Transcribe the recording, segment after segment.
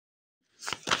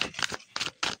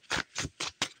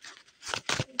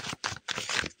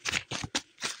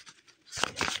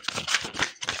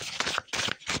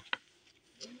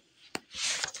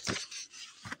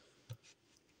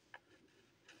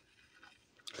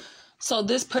So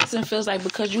this person feels like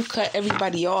because you cut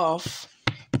everybody off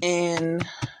and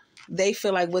they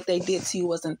feel like what they did to you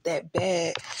wasn't that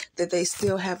bad, that they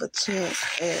still have a chance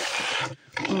at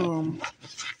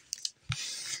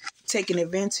taking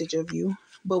advantage of you.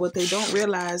 But what they don't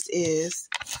realize is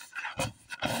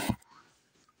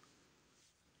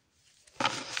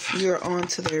you're on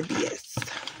to their BS.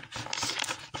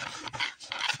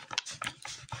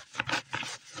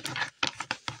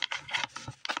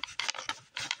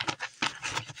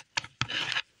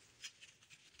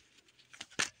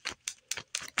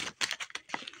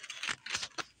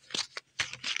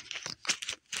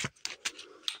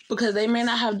 Because they may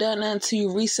not have done nothing to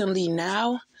you recently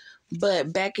now,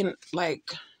 but back in,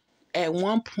 like, at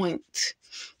one point,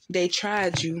 they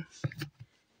tried you.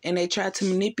 And they tried to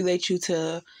manipulate you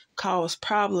to cause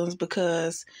problems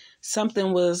because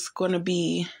something was going to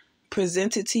be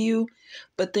presented to you.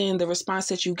 But then the response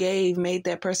that you gave made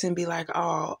that person be like,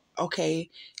 oh, okay,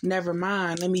 never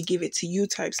mind. Let me give it to you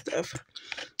type stuff.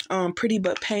 Pretty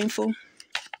but painful.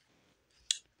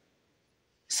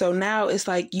 So now it's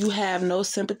like you have no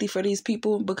sympathy for these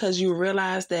people because you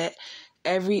realize that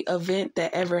every event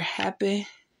that ever happened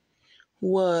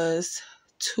was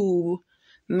to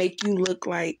make you look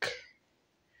like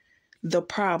the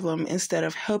problem instead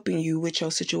of helping you with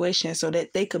your situation so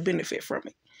that they could benefit from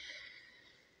it.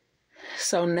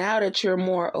 So now that you're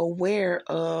more aware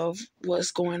of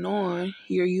what's going on,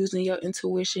 you're using your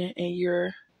intuition and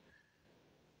you're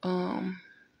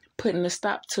putting a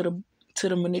stop to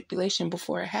the manipulation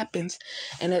before it happens,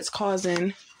 and that's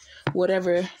causing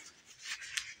whatever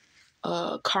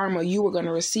karma you were going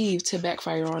to receive to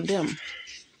backfire on them.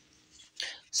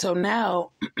 So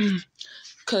now,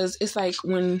 because it's like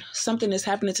when something is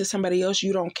happening to somebody else,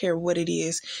 you don't care what it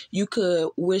is. You could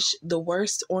wish the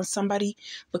worst on somebody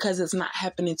because it's not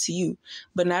happening to you.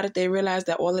 But now that they realize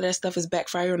that all of that stuff is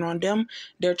backfiring on them,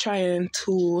 they're trying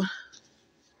to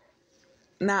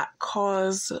not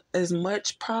cause as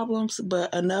much problems,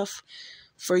 but enough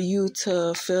for you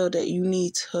to feel that you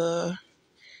need to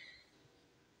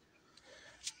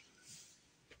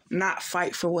not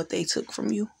fight for what they took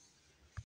from you.